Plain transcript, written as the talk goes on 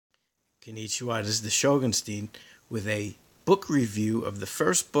Konnichiwa, this is the Shogunstein with a book review of the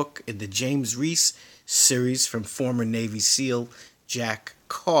first book in the James Reece series from former Navy SEAL Jack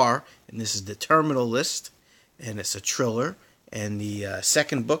Carr, and this is the Terminal List, and it's a thriller. And the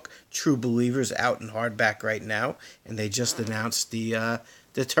second book, True Believers, out in hardback right now, and they just announced the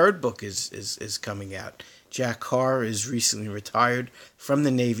third book is coming out. Jack Carr is recently retired from the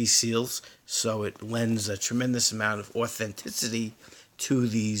Navy SEALs, so it lends a tremendous amount of authenticity to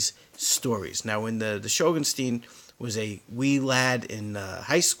these stories. Now, when the Shogunstein was a wee lad in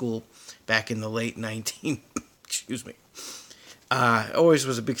high school back in the late 19, excuse me, I always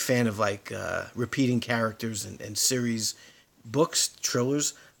was a big fan of repeating characters and series books,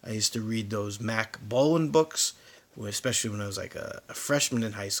 thrillers. I used to read those Mac Bolan books, especially when I was like a freshman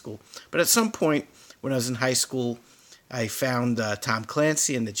in high school. But at some point when I was in high school, I found Tom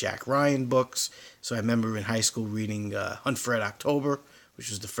Clancy and the Jack Ryan books. So I remember in high school reading Hunt for Red October, which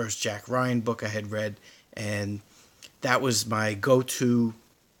was the first Jack Ryan book I had read. And that was my go-to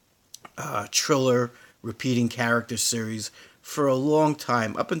thriller repeating character series for a long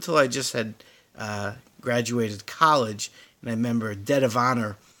time, up until I just had graduated college. And I remember Dead of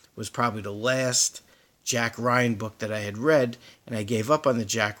Honor was probably the last Jack Ryan book that I had read, and I gave up on the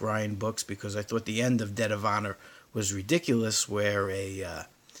Jack Ryan books because I thought the end of Dead of Honor was ridiculous, where a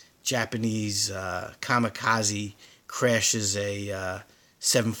Japanese kamikaze crashes a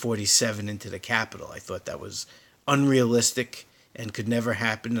 747 into the Capitol. I thought that was unrealistic and could never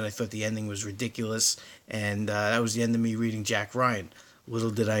happen, and I thought the ending was ridiculous, and that was the end of me reading Jack Ryan.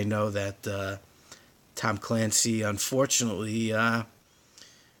 Little did I know that Tom Clancy, unfortunately,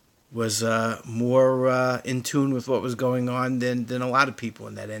 was more in tune with what was going on than a lot of people,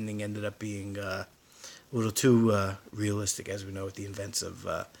 and that ending ended up being a little too realistic, as we know, with the events of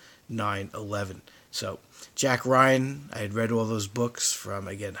 9/11. So, Jack Ryan, I had read all those books from,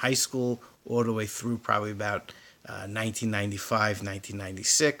 again, high school all the way through probably about 1995,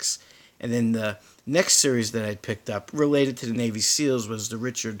 1996. And then the next series that I'd picked up related to the Navy SEALs was the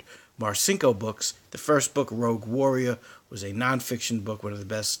Richard Marcinko books. The first book, Rogue Warrior, was a nonfiction book, one of the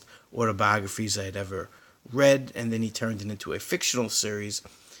best autobiographies I had ever read, and then he turned it into a fictional series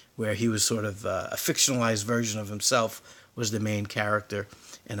where he was sort of a fictionalized version of himself was the main character,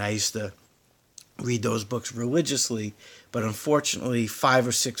 and I used to read those books religiously, but unfortunately 5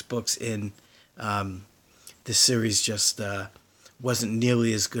 or 6 books in, the series just wasn't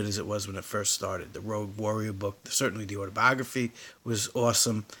nearly as good as it was when it first started. The Rogue Warrior book, certainly the autobiography, was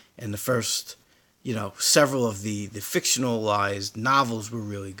awesome, and the first, several of the fictionalized novels were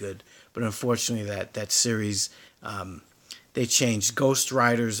really good. But unfortunately, that series, they changed Ghost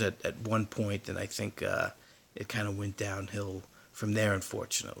Riders at one point, and I think it kind of went downhill from there,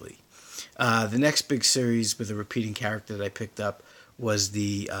 unfortunately. The next big series with a repeating character that I picked up was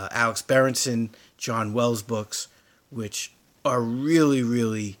the Alex Berenson, John Wells books, which are really,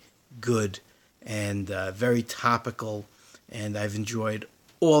 really good and very topical, and I've enjoyed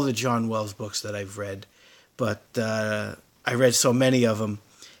all the John Wells books that I've read, but I read so many of them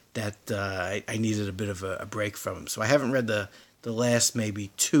that I needed a bit of a break from them. So I haven't read the last maybe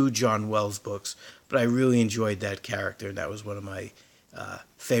 2 John Wells books, but I really enjoyed that character, and that was one of my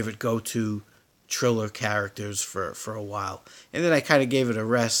favorite go-to thriller characters for a while. And then I kind of gave it a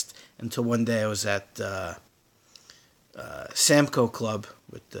rest until one day I was at Samco Club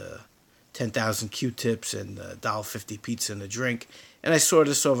with the 10,000 Q-tips and the $1.50 pizza and a drink, and I saw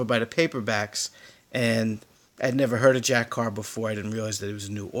this over by the paperbacks, and I'd never heard of Jack Carr before. I didn't realize that he was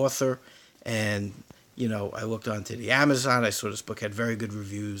a new author, and I looked onto the Amazon. I saw this book had very good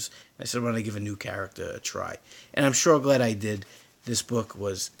reviews. I said, "I want to give a new character a try," and I'm sure glad I did. This book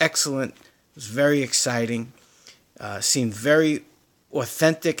was excellent. It was very exciting. Seemed very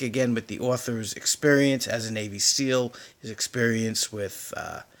authentic, again, with the author's experience as a Navy SEAL, his experience with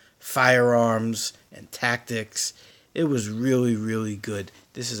firearms and tactics. It was really, really good.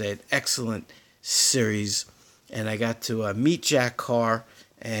 This is an excellent series, and I got to meet Jack Carr,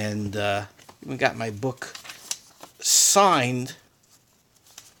 and even got my book signed.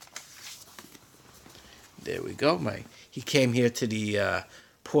 There we go. He came here to the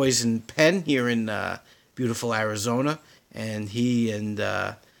Poison Pen here in beautiful Arizona, and he and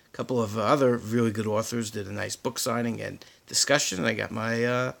a couple of other really good authors did a nice book signing and discussion, and I got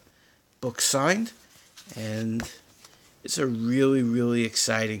my book signed, and it's a really, really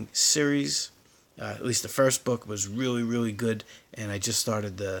exciting series. At least the first book was really, really good, and I just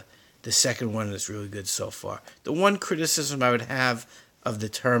started the second one, and it's really good so far. The one criticism I would have of the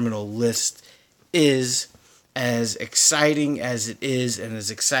Terminal List is, as exciting as it is, and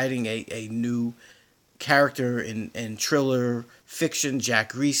as exciting a new character in thriller fiction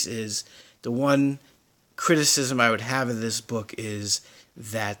Jack Reece is. The one criticism I would have of this book is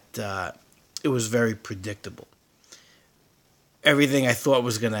that it was very predictable. Everything I thought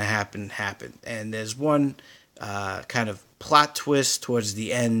was going to happen happened, and there's one kind of plot twist towards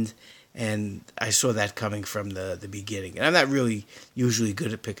the end, and I saw that coming from the beginning. And I'm not really usually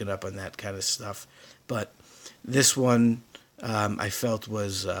good at picking up on that kind of stuff, but this one I felt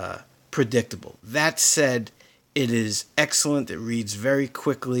was predictable. That said, it is excellent. It reads very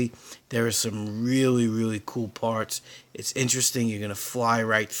quickly. There are some really, really cool parts. It's interesting. You're going to fly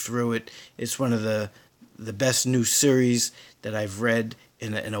right through it. It's one of the best new series that I've read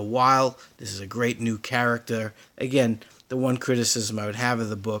in a while. This is a great new character. Again, the one criticism I would have of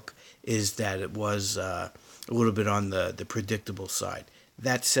the book is that it was a little bit on the predictable side.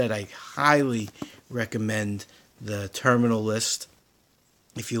 That said, I highly recommend the Terminal List.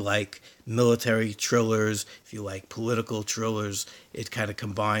 If you like military thrillers, if you like political thrillers, it kind of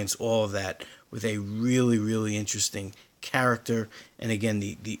combines all of that with a really, really interesting character. And again,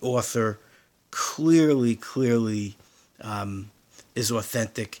 the author clearly is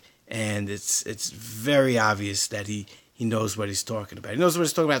authentic, and it's very obvious that he knows what he's talking about. He knows what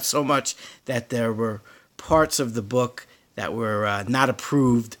he's talking about so much that there were parts of the book that were not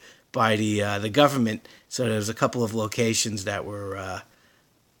approved by the government. So there's a couple of locations that were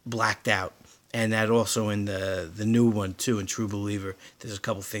blacked out, and that also in the new one too, in True Believer, there's a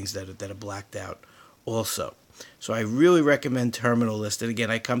couple things that are blacked out also. So I really recommend Terminal List. And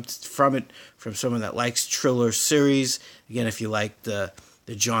again, I come from it from someone that likes thriller series. Again, if you like the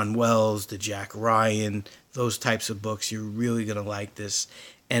John Wells, the Jack Ryan, those types of books, you're really gonna like this.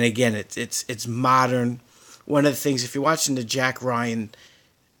 And again, it's modern. One of the things, if you're watching the Jack Ryan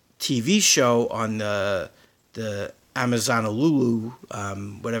TV show on the Amazon Lulu,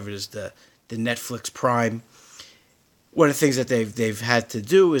 whatever it is, the Netflix Prime, one of the things that they've had to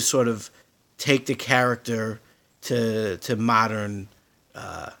do is sort of take the character to modern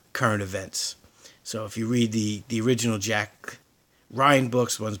current events. So if you read the original Jack Ryan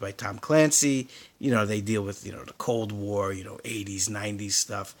books, ones by Tom Clancy, they deal with, the Cold War, 80s, 90s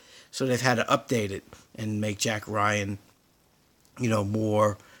stuff. So they've had to update it and make Jack Ryan,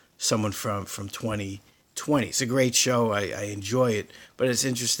 more someone from 2020. It's a great show. I enjoy it. But it's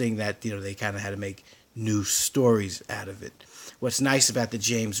interesting that, they kind of had to make new stories out of it. What's nice about the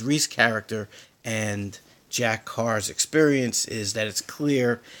James Reece character and Jack Carr's experience is that it's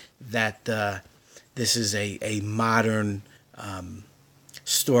clear that this is a modern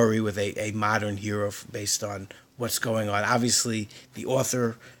story with a modern hero based on what's going on. Obviously, the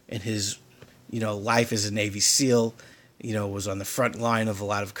author in his life as a Navy SEAL, was on the front line of a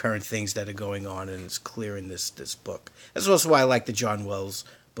lot of current things that are going on, and it's clear in this book. That's also why I like the John Wells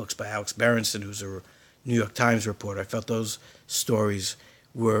books by Alex Berenson, who's a New York Times reporter. I felt those stories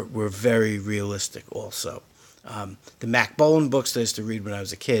were very realistic also. The Mac Bolan books that I used to read when I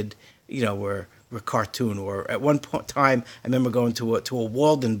was a kid, were cartoon. Or at one point time, I remember going to a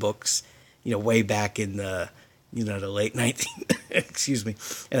Walden Books, way back in the late 19th, excuse me.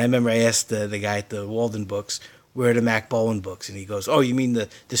 And I remember I asked the guy at the Walden Books, where are the Mac Bolan books? And he goes, oh, you mean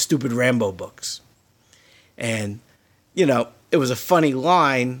the stupid Rambo books? And, it was a funny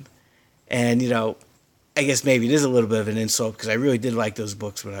line, and, I guess maybe it is a little bit of an insult, because I really did like those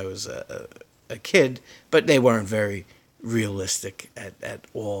books when I was a kid, but they weren't very realistic at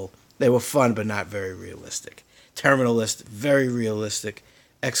all. They were fun, but not very realistic. Terminal List, very realistic.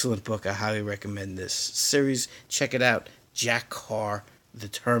 Excellent book. I highly recommend this series. Check it out. Jack Carr, The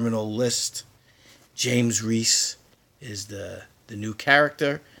Terminal List. James Reece is the new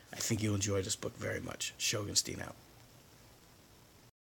character. I think you'll enjoy this book very much. Shogunstein out.